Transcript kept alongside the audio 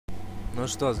Ну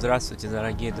что, здравствуйте,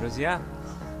 дорогие друзья!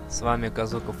 С вами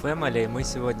Kazoku Family, и мы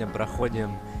сегодня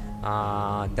проходим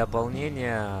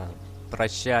дополнение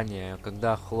 «Прощание»,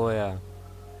 когда Хлоя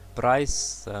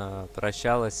Прайс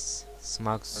прощалась с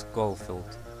Макс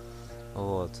Колфилд.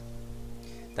 Вот.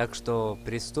 Так что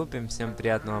приступим. Всем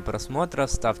приятного просмотра.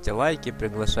 Ставьте лайки,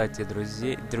 приглашайте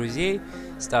друзей,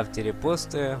 ставьте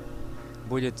репосты.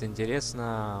 Будет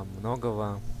интересно,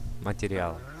 многого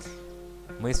материала.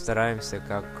 Мы стараемся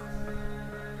как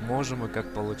можем и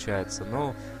как получается,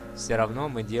 но все равно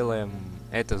мы делаем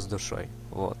это с душой.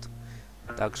 Вот.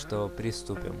 Так что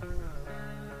приступим.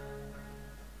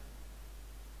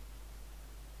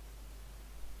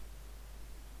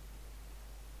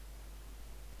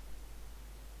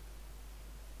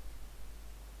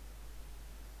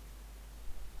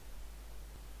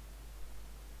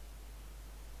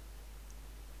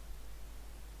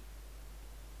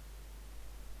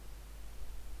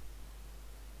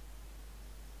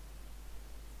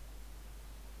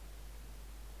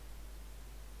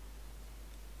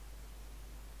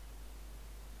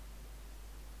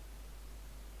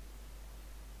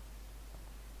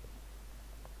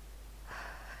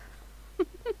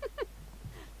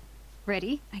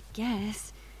 Ready? I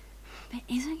guess. But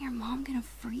isn't your mom gonna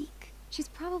freak? She's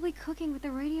probably cooking with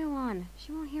the radio on.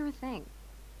 She won't hear a thing.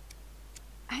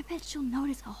 I bet she'll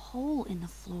notice a hole in the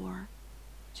floor.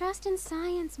 Trust in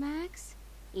science, Max.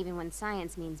 Even when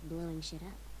science means blowing shit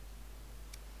up.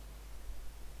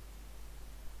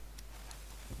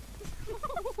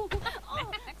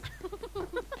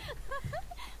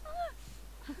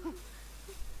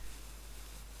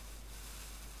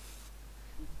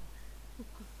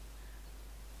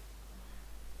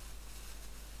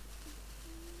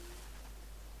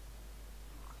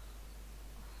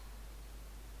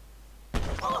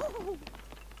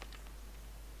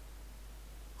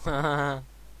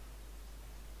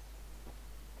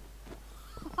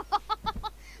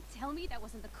 Tell me that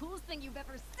wasn't the coolest thing you've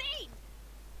ever seen.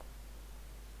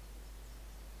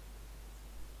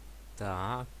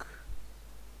 Так.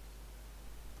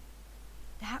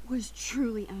 That was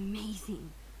truly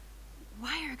amazing.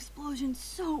 Why are explosions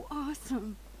so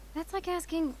awesome? That's like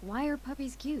asking, why are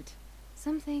puppies cute?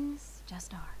 Some things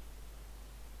just are.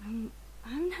 I'm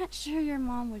not sure your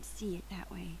mom would see it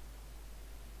that way.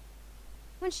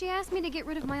 When she asked me to get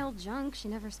rid of my old junk, she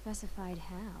never specified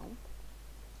how.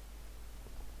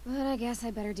 But I guess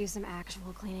I better do some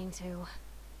actual cleaning too.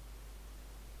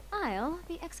 I'll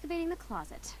be excavating the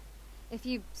closet. If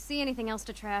you see anything else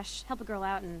to trash, help a girl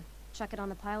out and chuck it on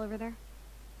the pile over there.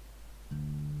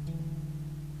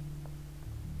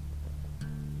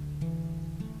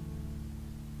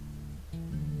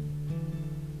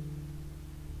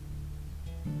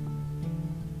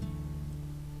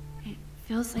 It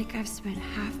feels like I've spent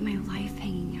half my life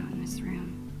hanging out in this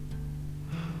room.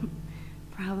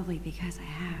 Probably because I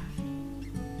have.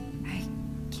 I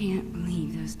can't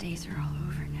believe those days are all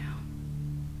over now.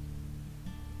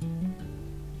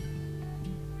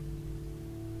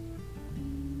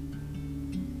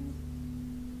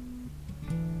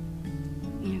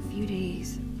 In a few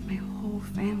days, my whole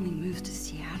family moves to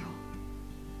Seattle.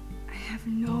 I have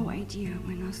no idea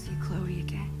when I'll see Chloe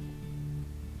again.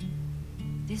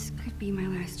 This could be my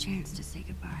last chance to say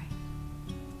goodbye.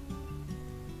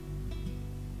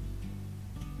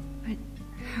 But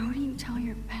how do you tell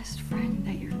your best friend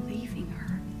that you're leaving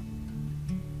her?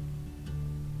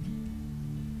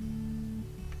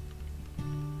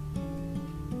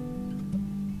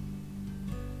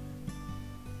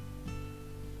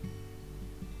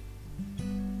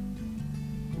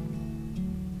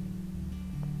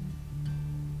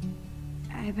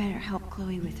 I better help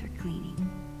Chloe with her cleaning.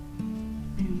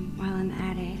 And while I'm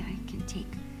at it, I can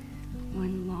take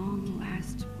one long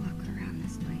last look around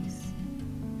this place.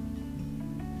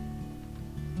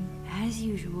 As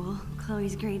usual,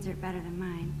 Chloe's grades are better than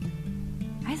mine.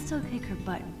 I still kick her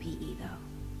butt in PE, though.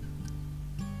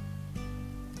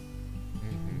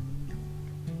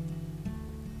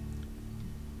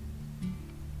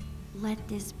 Let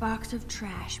this box of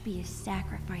trash be a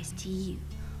sacrifice to you,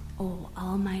 oh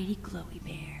almighty Chloe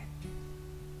Bear.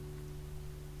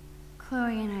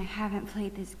 Chloe and I haven't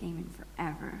played this game in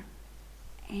forever,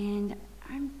 and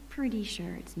I'm pretty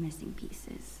sure it's missing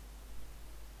pieces.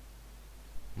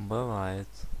 Бывает.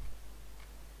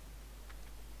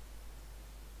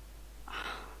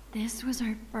 This was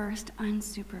our first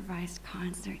unsupervised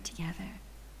concert together.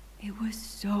 It was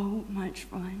so much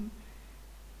fun.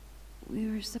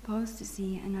 We were supposed to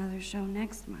see another show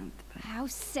next month, but... How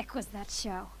sick was that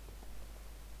show?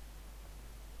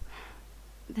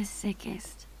 The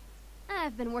sickest.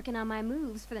 I've been working on my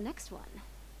moves for the next one.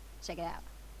 Check it out.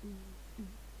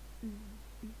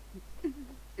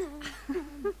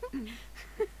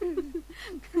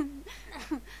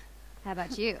 How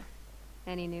about you?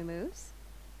 Any new moves?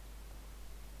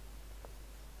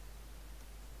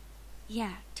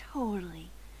 Yeah, totally.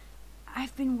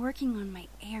 I've been working on my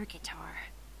air guitar.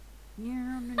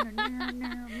 Damn,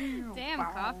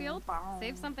 Caulfield.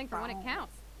 Save something for when it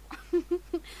counts.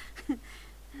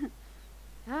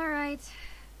 All right,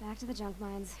 back to the junk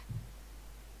mines.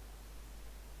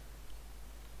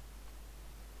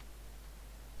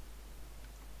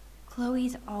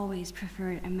 Chloe's always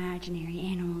preferred imaginary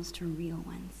animals to real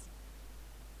ones.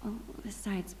 Well,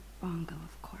 besides Bongo,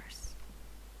 of course.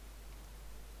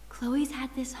 Chloe's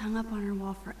had this hung up on her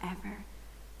wall forever,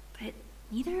 but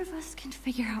neither of us can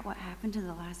figure out what happened to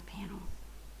the last panel.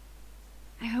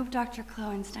 I hope Dr.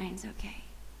 Kloenstein's okay.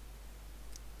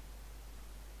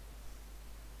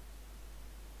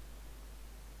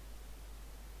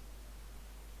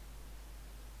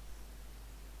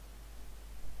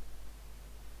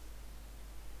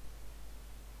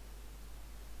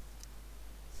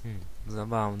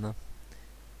 Забавно.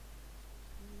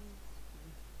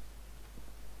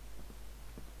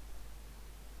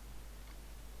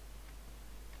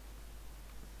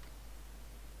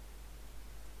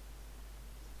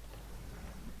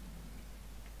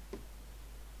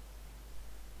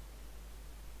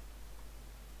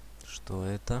 Что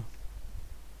это?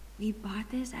 We bought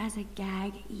this as a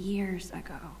gag years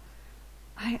ago.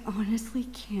 I honestly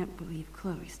can't believe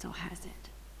Chloe still has it.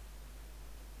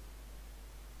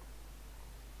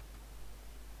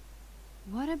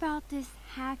 What about this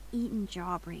half-eaten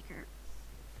jawbreaker?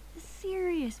 A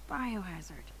serious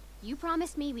biohazard. You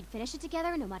promised me we'd finish it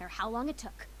together no matter how long it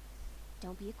took.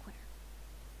 Don't be a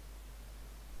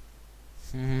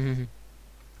quitter.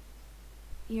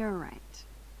 You're right.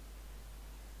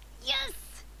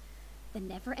 Yes! The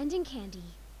never-ending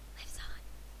candy lives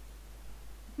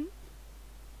on.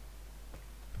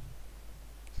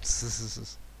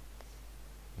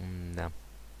 Да.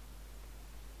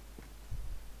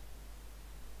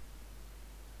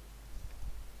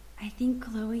 I think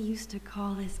Chloe used to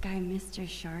call this guy Mr.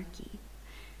 Sharky.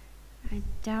 I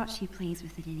doubt she plays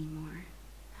with it anymore.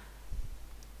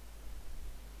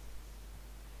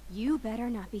 You better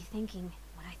not be thinking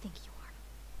what I think you are.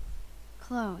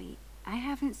 Chloe, I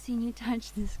haven't seen you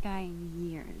touch this guy in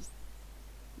years.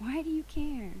 Why do you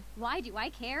care? Why do I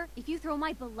care if you throw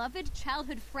my beloved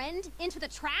childhood friend into the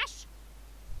trash?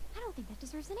 I don't think that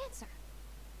deserves an answer.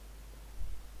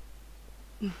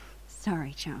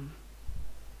 Sorry, chum.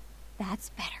 That's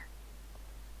better.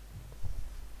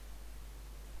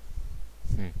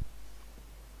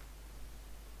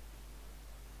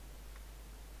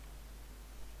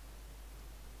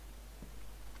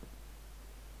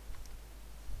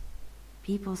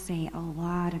 People say a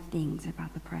lot of things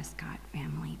about the Prescott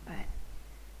family, but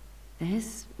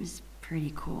this is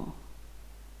pretty cool.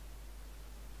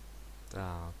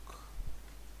 Так.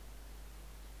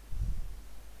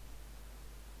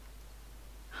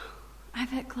 I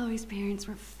bet Chloe's parents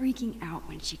were freaking out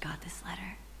when she got this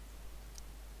letter.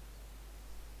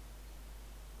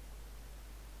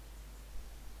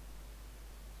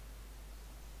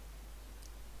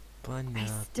 Понятно. I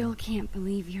still can't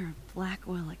believe you're a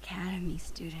Blackwell Academy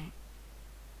student.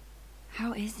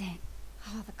 How is it?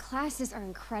 Oh, the classes are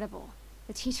incredible.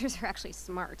 The teachers are actually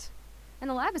smart. And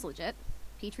the lab is legit.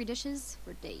 Petri dishes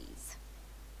for days.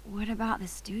 What about the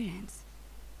students?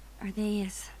 Are they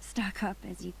as stuck up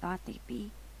as you thought they'd be?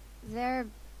 They're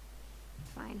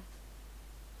fine.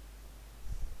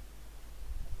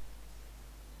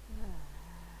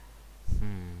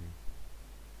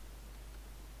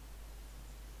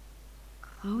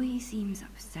 Chloe seems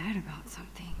upset about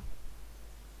something.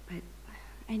 But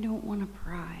I don't want to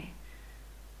pry.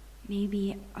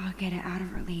 Maybe I'll get it out of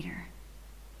her later.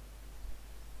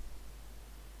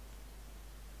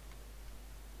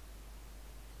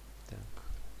 Так.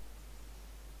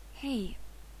 Hey,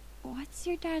 what's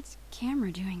your dad's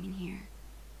camera doing in here?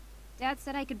 Dad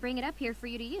said I could bring it up here for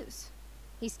you to use.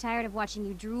 He's tired of watching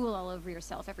you drool all over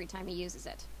yourself every time he uses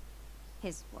it.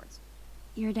 His words.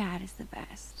 Your dad is the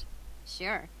best.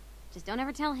 Sure. Just don't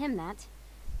ever tell him that.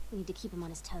 We need to keep him on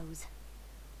his toes.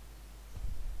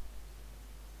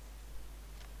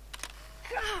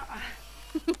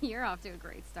 You're off to a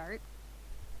great start.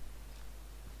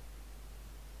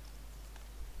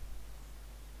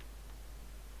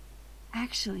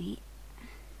 Actually,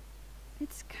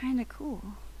 it's kinda cool.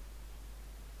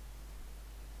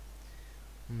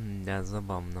 Да,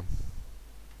 забавно.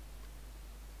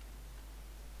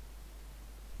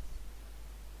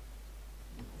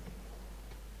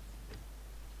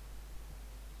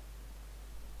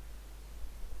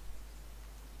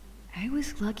 I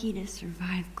was lucky to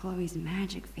survive Chloe's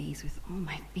magic phase with all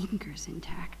my fingers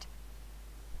intact.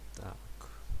 Так.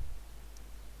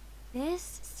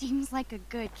 This seems like a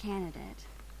good candidate.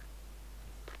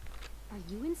 Are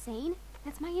you insane?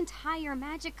 That's my entire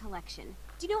magic collection.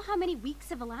 Do you know how many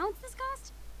weeks of allowance this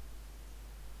cost?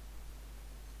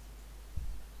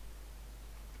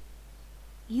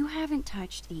 You haven't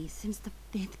touched these since the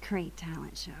 5th grade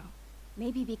talent show.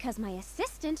 Maybe because my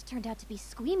assistant turned out to be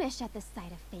squeamish at the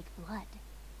sight of fake blood.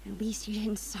 At least you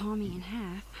didn't saw me in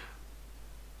half.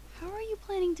 How are you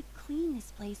planning to clean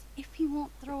this place if you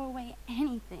won't throw away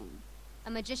anything? A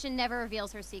magician never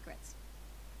reveals her secrets.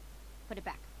 Put it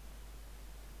back.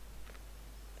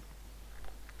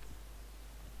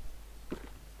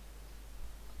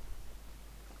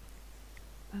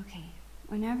 Okay,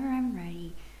 whenever I'm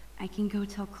ready, I can go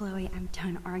tell Chloe I'm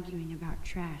done arguing about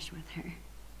trash with her.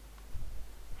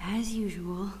 As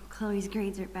usual, Chloe's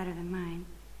grades are better than mine.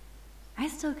 I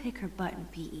still kick her butt in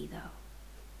PE, though.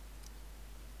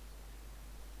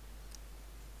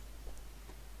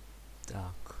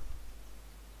 Так.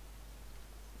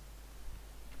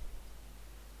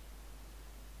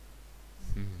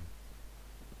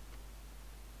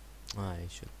 А,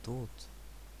 еще тут.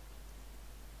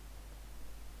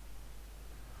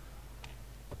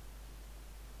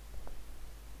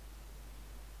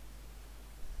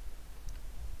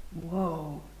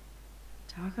 Whoa.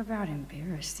 Talk about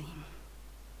embarrassing.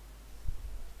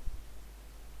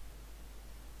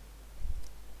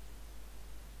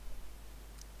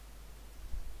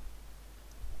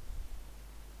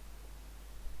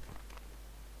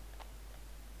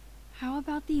 How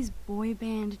about these boy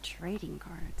band trading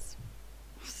cards?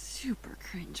 Super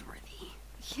cringeworthy.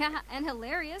 Yeah, and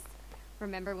hilarious.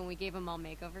 Remember when we gave them all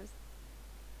makeovers?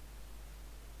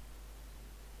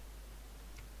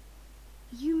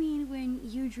 You mean when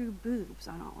you drew boobs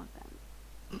on all of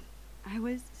them? I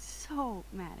was so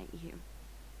mad at you.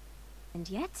 And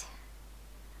yet,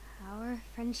 our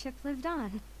friendship lived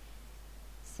on.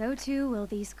 So too will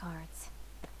these cards.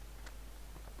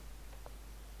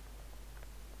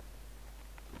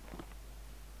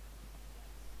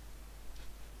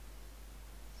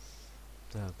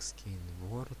 Так,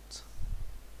 скейтборд.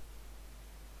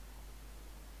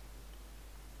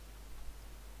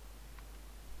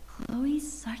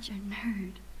 Chloe's such a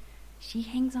nerd. She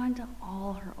hangs on to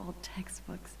all her old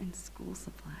textbooks and school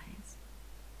supplies.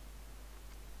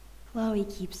 Chloe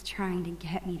keeps trying to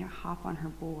get me to hop on her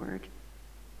board.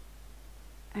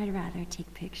 I'd rather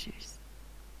take pictures.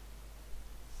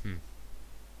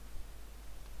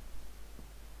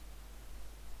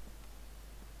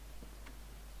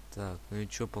 Так, ну и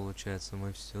что получается?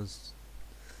 Мы все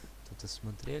тут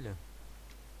осмотрели?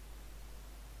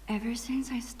 Ever since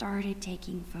I started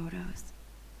taking photos,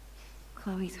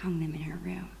 Chloe's hung them in her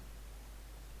room.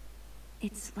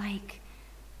 It's like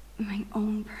my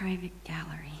own private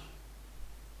gallery.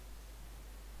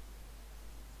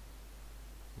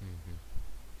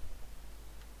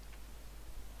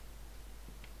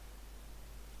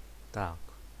 Так.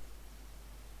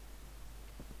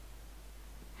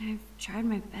 I've tried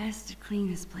my best to clean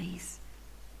this place.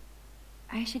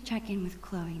 I should check in with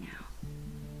Chloe now.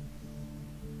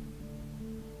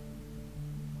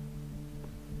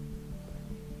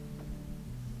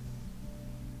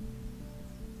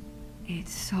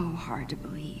 It's so hard to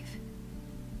believe.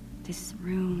 This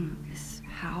room, this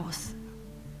house,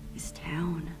 this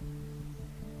town,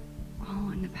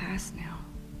 all in the past now.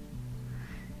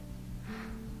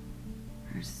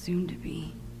 Or soon to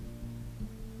be.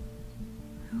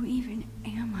 Who even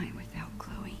am I without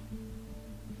Chloe?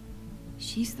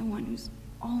 She's the one who's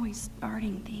always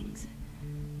starting things,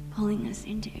 pulling us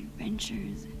into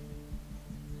adventures.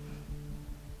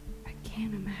 I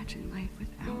can't imagine life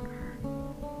without her.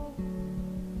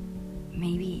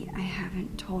 Maybe I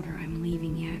haven't told her I'm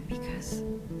leaving yet because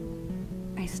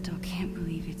I still can't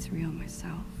believe it's real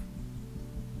myself.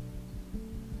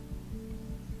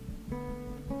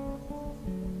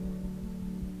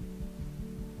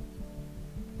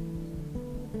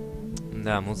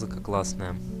 Да, музыка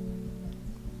классная.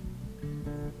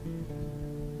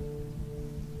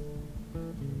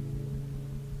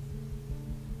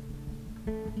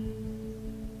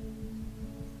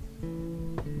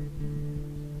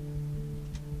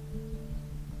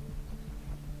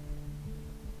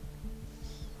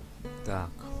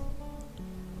 Так.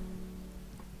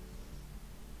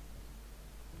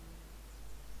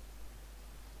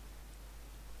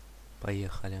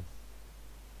 Поехали.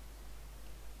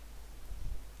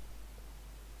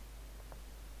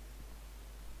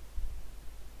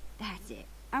 That's it.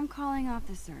 I'm calling off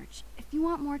the search. If you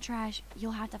want more trash,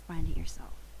 you'll have to find it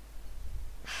yourself.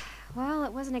 Well,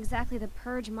 it wasn't exactly the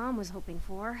purge Mom was hoping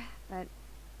for, but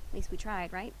at least we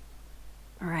tried, right?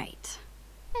 Right.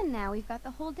 And now we've got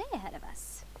the whole day ahead of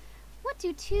us. What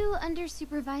do two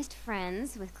under-supervised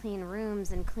friends with clean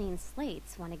rooms and clean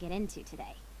slates want to get into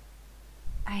today?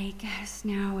 I guess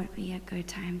now would be a good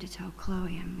time to tell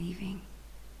Chloe I'm leaving.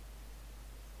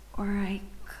 Or I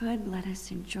could let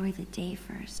us enjoy the day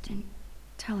first and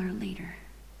tell her later.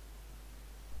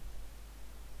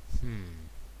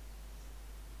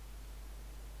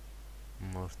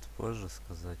 Может, позже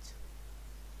сказать.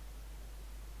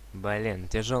 Блин,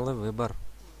 тяжелый выбор.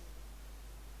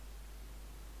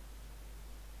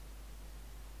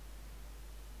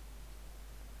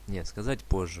 Нет, сказать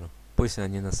позже. Пусть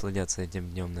они насладятся этим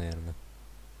днем, наверное.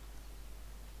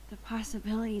 The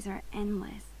possibilities are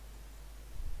endless.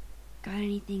 Got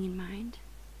anything in mind?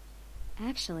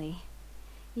 Actually,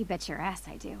 you bet your ass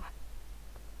I do.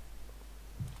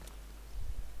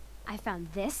 I found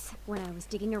this when I was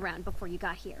digging around before you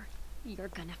got here. You're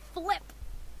gonna flip!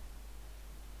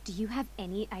 Do you have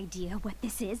any idea what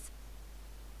this is?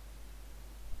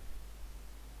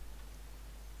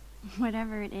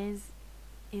 Whatever it is,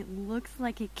 it looks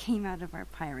like it came out of our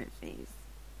pirate phase.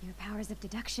 Your powers of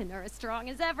deduction are as strong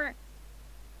as ever.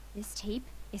 This tape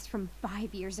is from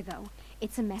 5 years ago.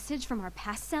 It's a message from our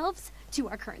past selves to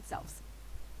our current selves.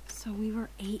 So we were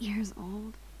 8 years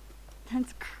old?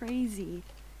 That's crazy.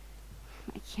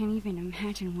 I can't even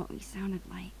imagine what we sounded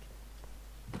like.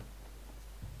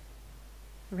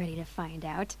 Ready to find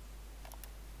out?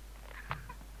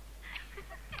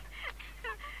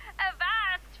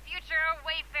 Avast, future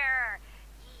wayfarer!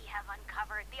 Ye have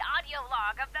uncovered the audio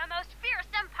log of the most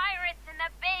fearsome pirates in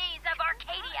the bays of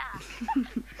Arcadia.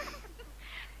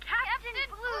 Captain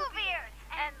Bluebeard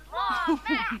and Long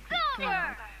Mac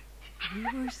Silver!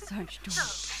 We were such dorks.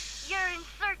 So, you're in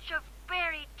search of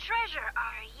buried treasure,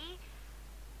 are ye?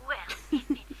 Well, if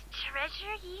it's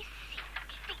treasure ye seek,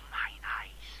 Mine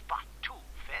eyes spot two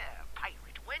fair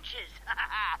pirate wenches.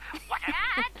 What a...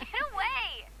 Dad, get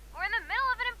away! We're in the middle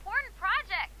of an important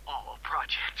project. Oh,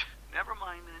 project. Never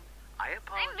mind then. I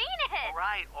apologize. I mean it.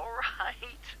 All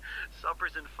right.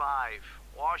 Supper's in 5.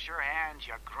 Wash your hands,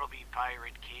 you grubby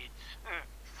pirate kids.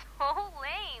 So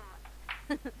lame.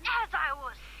 As I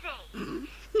was saying,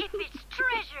 if it's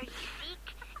treasure ye seek,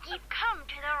 ye've come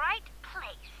to the right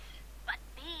place. But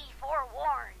be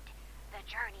forewarned, the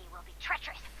journey will be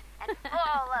treacherous and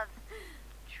full of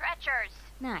treacherous.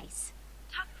 Nice.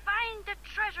 To find the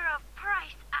treasure of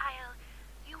Price Isle,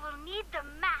 you will need the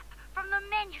map from the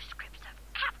manuscripts of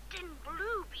Captain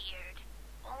Bluebeard.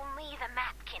 Only the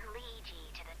map can lead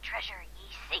ye to the treasure ye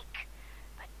seek,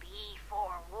 but be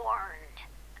forewarned.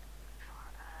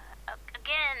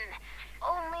 Again,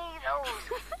 only those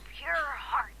with pure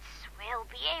hearts will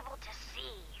be able to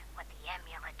see what the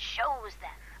amulet shows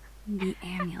them. The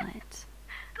amulet.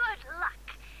 Good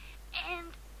luck, and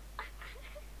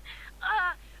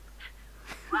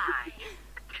bye.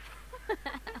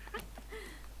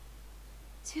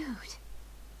 Dude,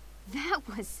 that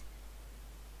was...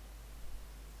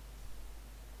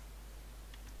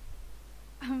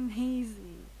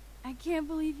 Amazing. I can't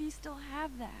believe you still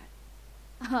have that.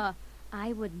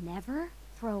 I would never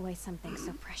throw away something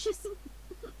so precious.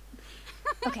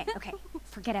 Okay,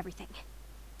 forget everything.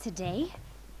 Today,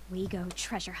 we go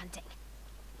treasure hunting.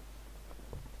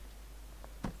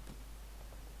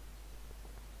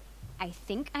 I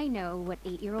think I know what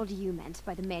 8-year-old you meant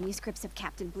by the manuscripts of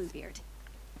Captain Bluebeard.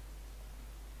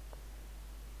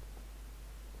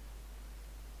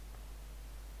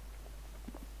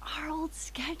 Our old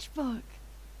sketchbook.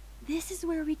 This is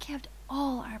where we kept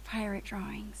all our pirate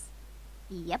drawings.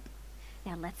 Yep.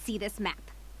 Now let's see this map.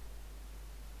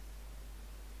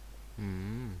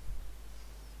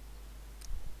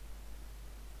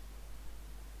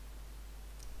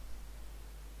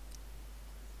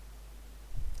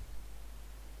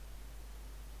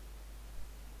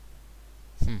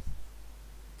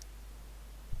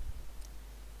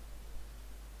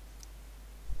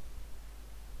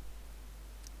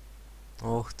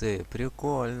 Ух ты,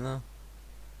 прикольно.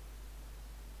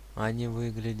 Они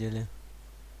выглядели.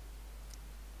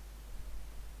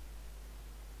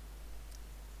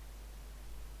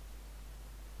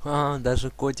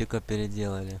 Даже котика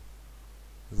переделали.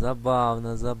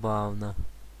 Забавно, забавно.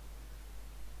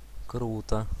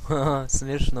 Круто.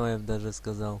 Смешно, я бы даже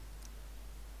сказал.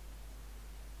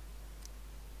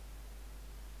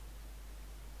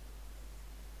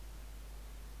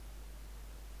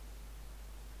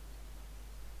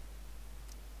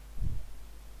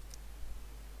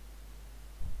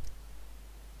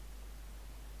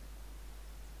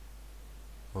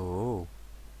 Оу.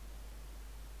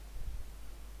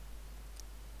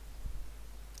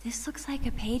 This looks like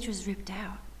a page was ripped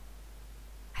out.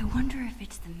 I wonder if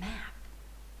it's the map.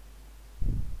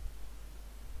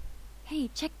 Hey,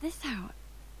 check this out.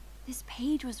 This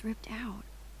page was ripped out.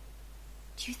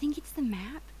 Do you think it's the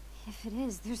map? If it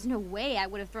is, there's no way I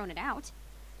would have thrown it out.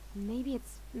 Maybe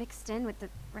it's mixed in with the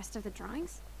rest of the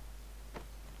drawings?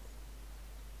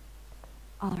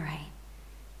 All right.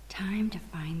 Time to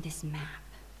find this map.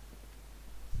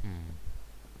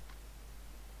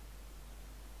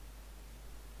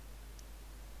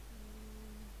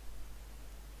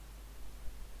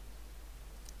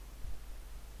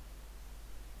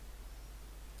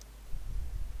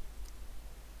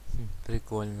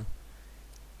 Прикольно.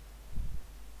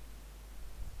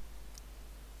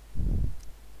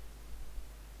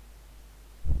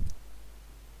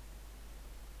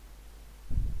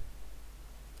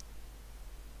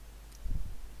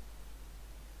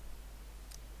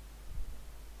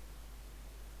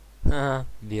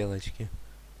 Белочки.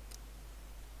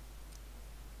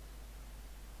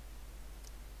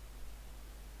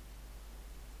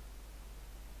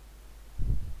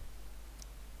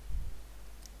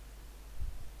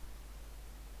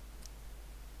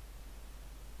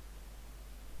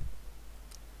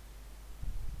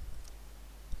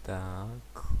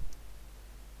 Так.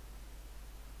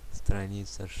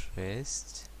 Страница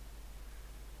 6.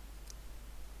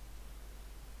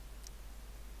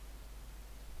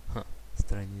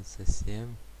 Страница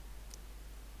 7.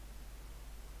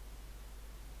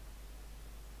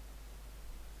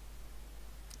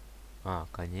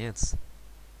 Конец.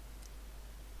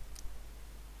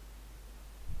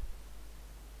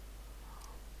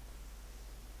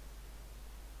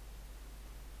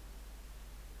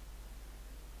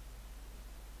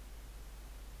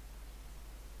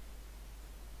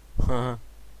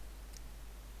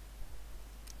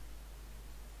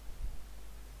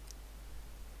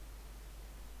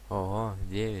 Ого,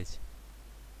 9.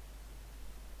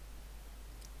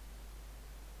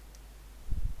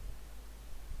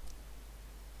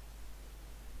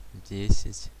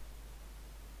 Десять.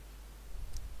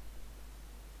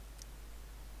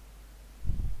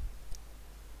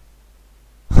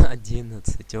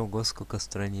 11. Ого, сколько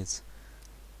страниц.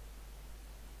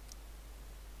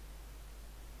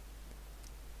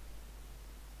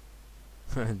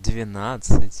 Ха,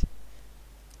 12.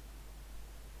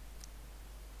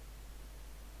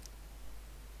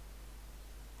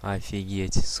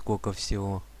 Офигеть, сколько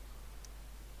всего.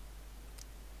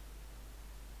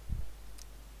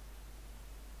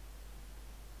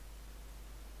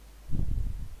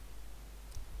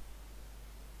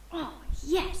 Oh,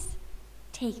 yes!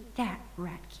 Take that,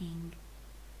 Rat King.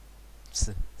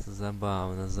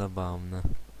 Забавно, забавно.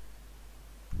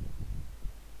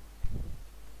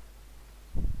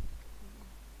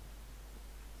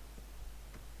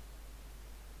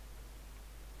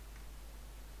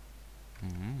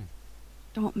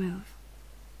 Don't move.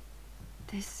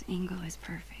 This angle is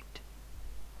perfect.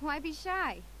 Why be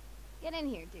shy? Get in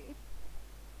here, dude.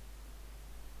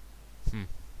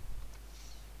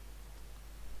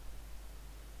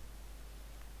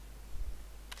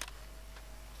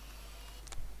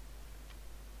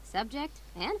 Subject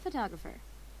and photographer.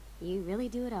 You really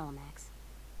do it all, Max.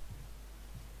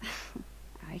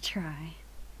 I try.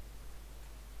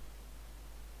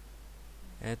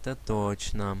 Это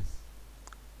точно.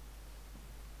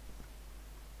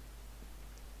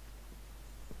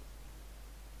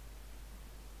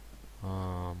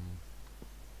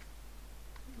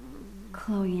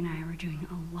 Chloe and I were doing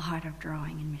a lot of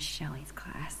drawing in Miss Shelley's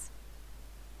class.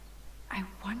 I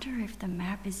wonder if the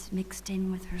map is mixed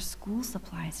in with her school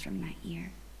supplies from that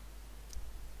year.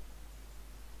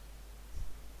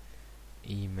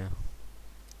 Имя.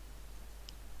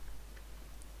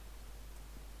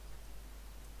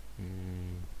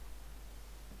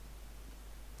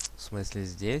 В смысле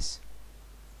здесь?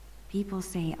 People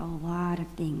say a lot of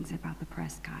things about the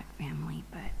Prescott family,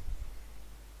 but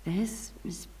this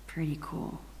is pretty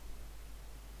cool.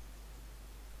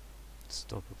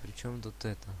 Стоп, а при чем тут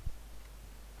это?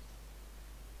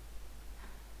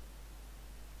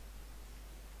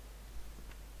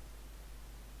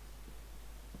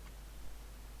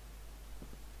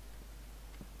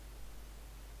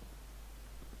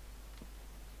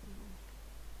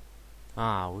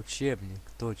 Учебник,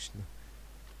 точно.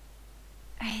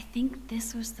 I think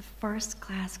this was the first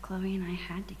class Chloe and I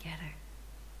had together.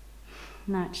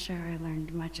 Not sure I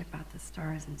learned much about the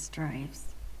stars and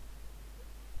stripes.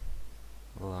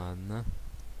 Ладно.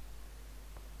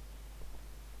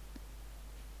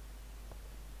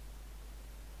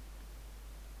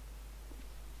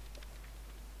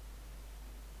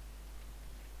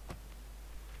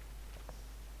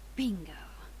 Bingo.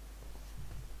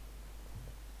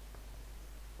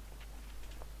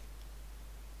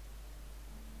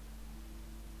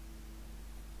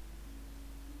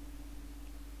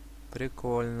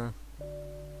 Прикольно.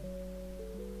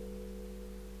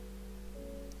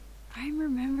 I'm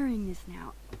remembering this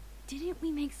now. Didn't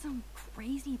we make some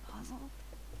crazy puzzle?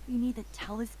 We need the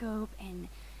telescope and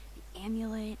the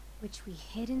amulet, Which we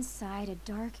hid inside a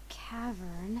dark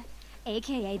cavern,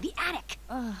 aka the attic.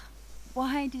 ugh.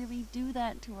 Why did we do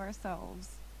that to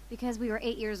ourselves? Because we were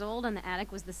 8 years old and the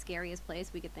attic was the scariest place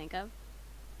we could think of.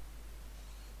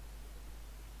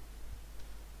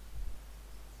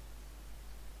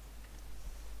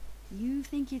 You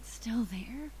think it's still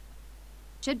there?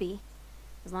 Should be.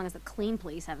 As long as the clean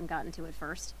police haven't gotten to it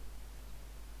first.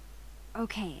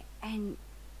 Okay, and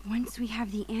once we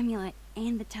have the amulet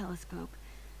and the telescope,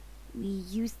 we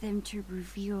use them to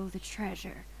reveal the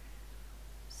treasure.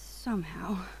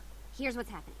 Somehow. Here's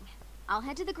what's happening. I'll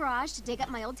head to the garage to dig up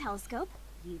my old telescope.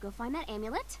 You go find that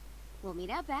amulet. We'll meet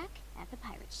out back at the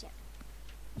pirate ship.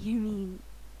 You mean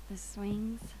the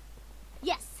swings?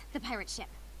 Yes, the pirate ship.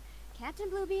 Captain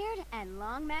Bluebeard and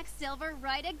Long Mac Silver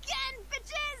right again,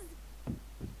 bitches!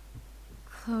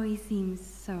 Chloe seems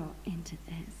so into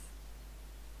this.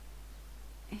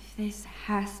 If this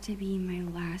has to be my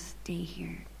last day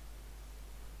here,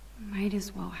 might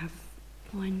as well have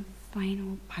one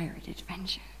final pirate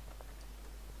adventure.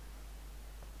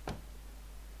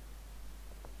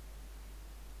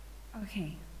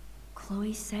 Okay,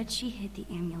 Chloe said she hid the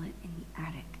amulet in the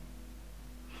attic.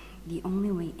 The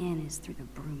only way in is through the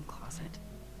broom closet.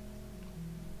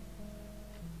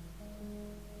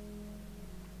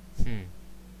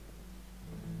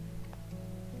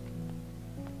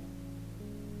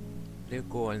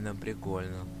 Прикольно,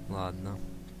 прикольно. Ладно.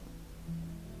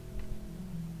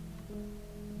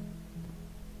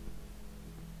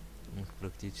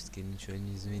 Практически ничего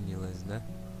не изменилось, да?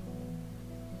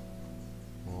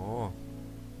 О,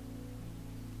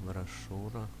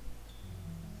 брошюра.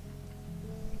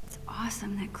 It's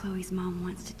awesome that Chloe's mom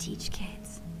wants to teach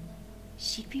kids.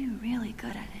 She'd be really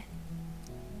good at it.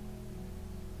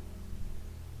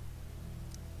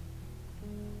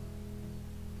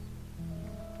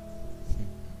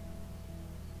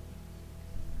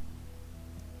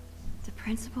 The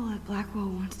principal at Blackwell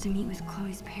wants to meet with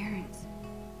Chloe's parents.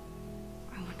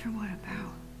 I wonder what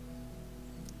about.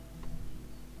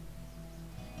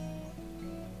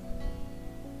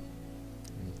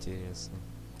 Интересно.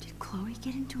 Did Chloe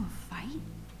get into a fight?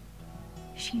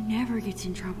 She never gets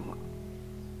in trouble.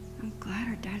 I'm glad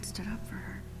her dad stood up for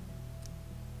her.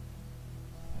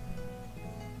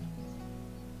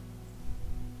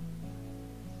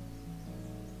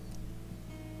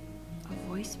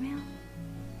 A voicemail?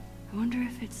 I wonder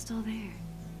if it's still there.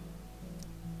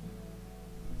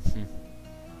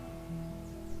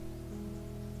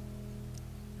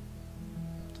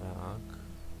 Так.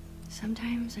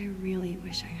 Sometimes I really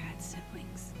wish I had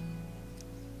siblings.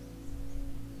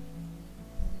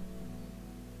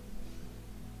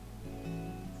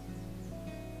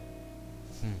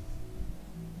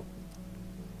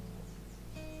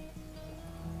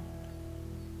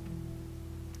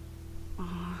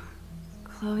 Aw,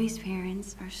 Chloe's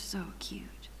parents are so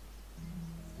cute.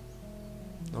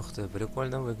 Ух ты,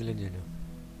 прикольно выглядели.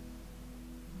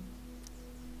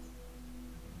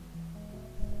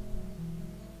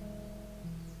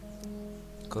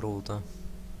 Круто.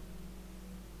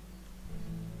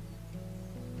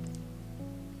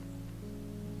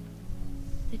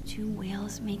 The Two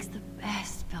Whales makes the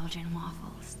best Belgian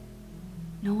waffles.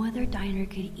 No other diner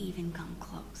could even come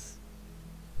close.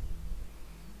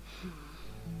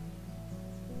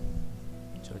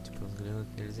 Чё, типа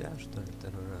взглянуть нельзя, что ли,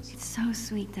 второй раз? It's so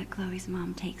sweet that Chloe's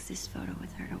mom takes this photo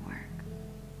with her to work.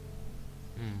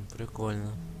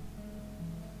 Прикольно.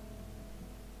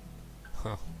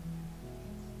 Ха.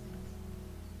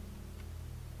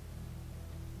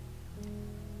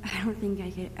 I don't think I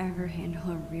could ever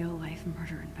handle a real-life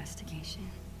murder investigation.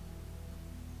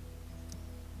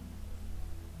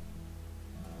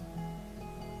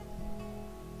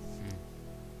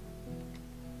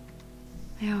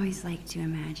 I always like to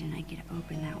imagine I could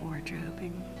open that wardrobe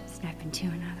and step into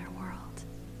another world.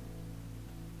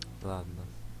 Ладно.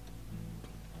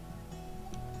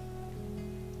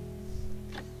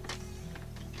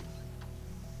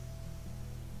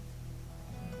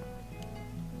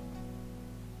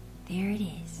 There it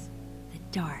is, the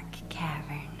dark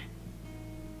cavern.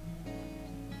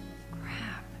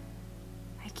 Crap.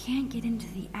 I can't get into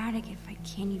the attic if I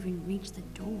can't even reach the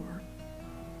door.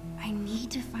 I need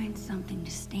to find something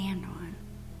to stand on.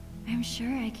 I'm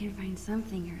sure I can find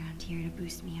something around here to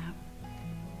boost me up.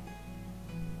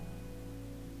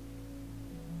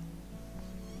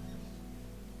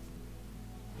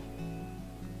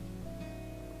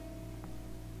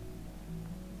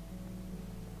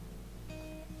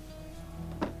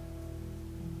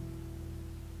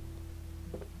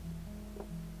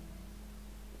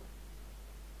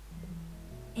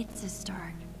 It's a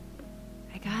start.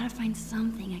 I gotta find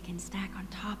something I can stack on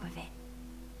top of it.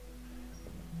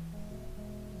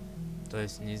 То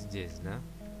есть не здесь, да?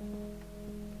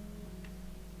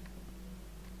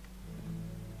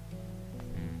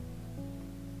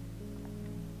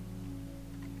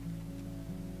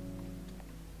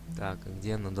 Так, а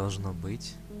где оно должно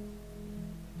быть?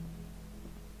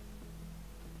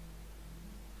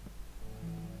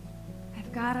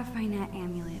 I've gotta find that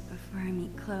amulet before I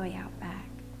meet Chloe out back.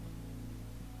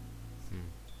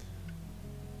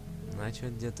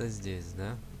 Значит, где-то здесь,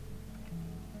 да?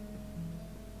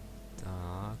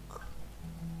 Так.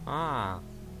 А!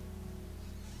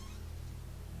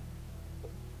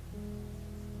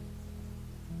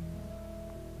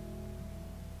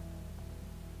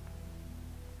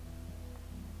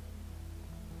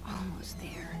 Almost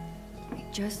there. I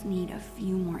just need a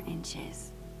few more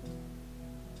inches.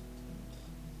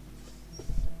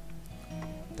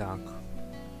 Так.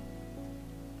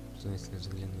 Что если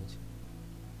взглянуть?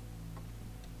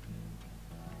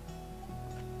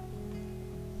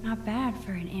 Not bad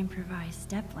for an improvised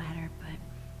stepladder, but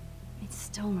it's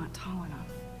still not tall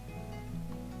enough.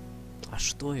 А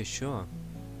что еще?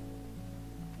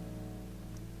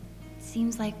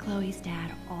 Seems like Chloe's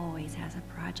dad always has a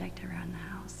project around the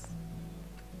house.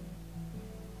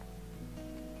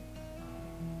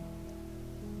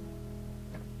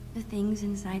 The things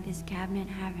inside this cabinet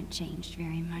haven't changed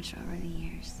very much over the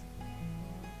years.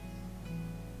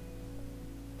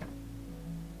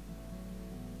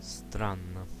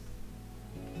 Странно.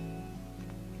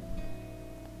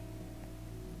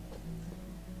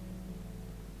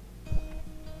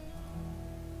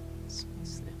 В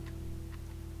смысле?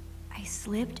 I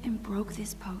slipped and broke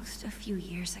this post a few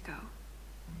years ago.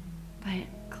 But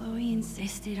Chloe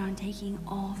insisted on taking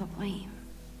all the blame.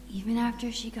 Even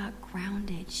after she got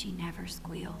grounded, she never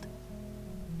squealed.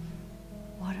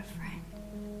 What a friend.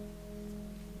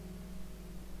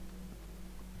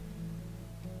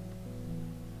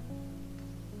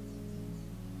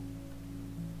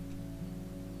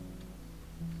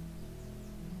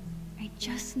 I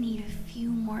just need a few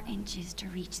more inches to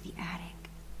reach the attic.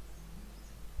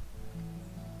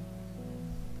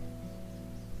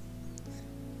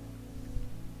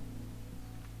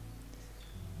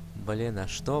 Блин, а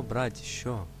что брать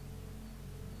еще?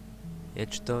 Я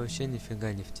что-то вообще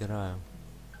нифига не втираю.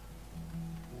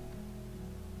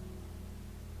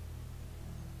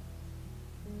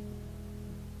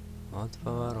 Вот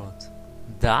поворот.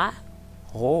 Да?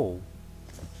 Оу.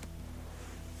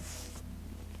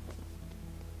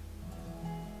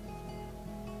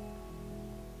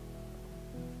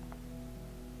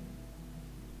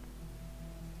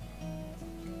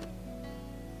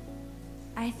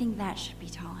 I think that should be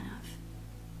tall enough.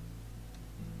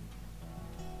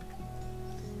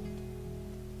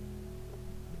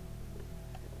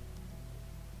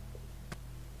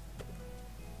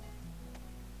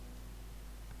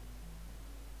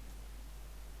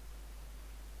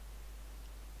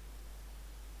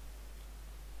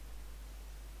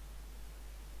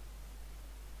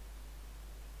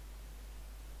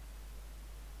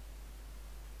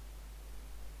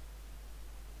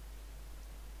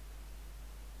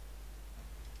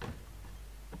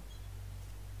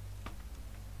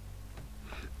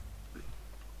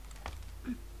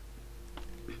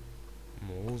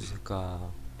 Музыка.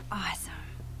 Awesome.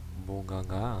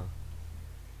 Бугага.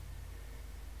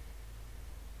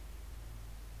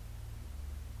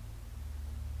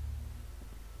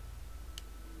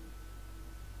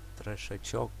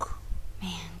 Трэшачок.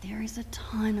 Man, there is a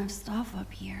ton of stuff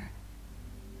up here.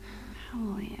 How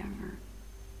will I ever...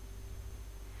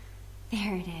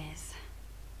 There it is.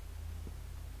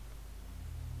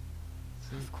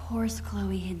 Of course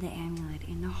Chloe hid the amulet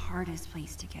in the hardest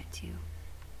place to get to.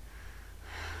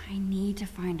 I need to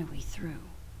find a way through.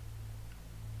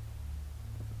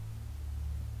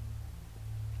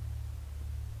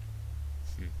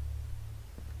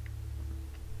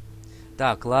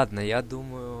 Так, ладно, я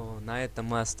думаю, на этом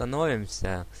мы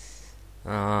остановимся.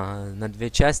 На 2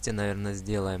 части, наверное,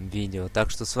 сделаем видео. Так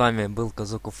что с вами был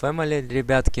Kazoku Family,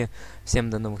 ребятки. Всем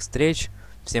до новых встреч.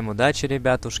 Всем удачи,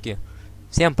 ребятушки.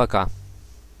 Всем пока.